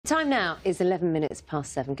Time now is 11 minutes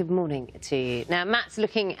past 7. Good morning to you. Now, Matt's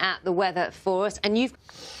looking at the weather for us, and you've...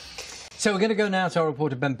 So we're going to go now to our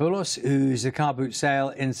reporter Ben Boulos, who's a car boot sale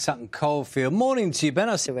in Sutton Coldfield. Morning to you,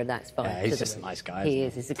 Ben. To relax, fine. Yeah, he's just a nice guy. He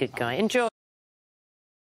is. He's a good guy. Enjoy.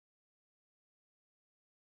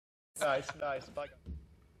 Nice. Bye.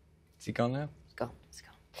 Is he gone now? It's gone.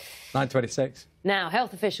 9:26. Now,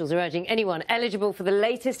 health officials are urging anyone eligible for the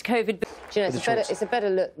latest COVID... Do you know, it's a better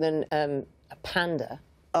look than a panda.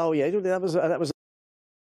 Oh yeah, that was.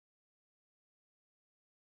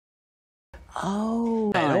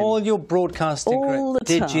 Oh. And all your broadcasting... All the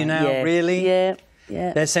time. Did you now, yeah. really? Yeah.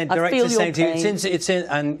 They're saying, directors saying to you, pain. it's in,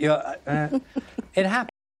 and you're... it happens.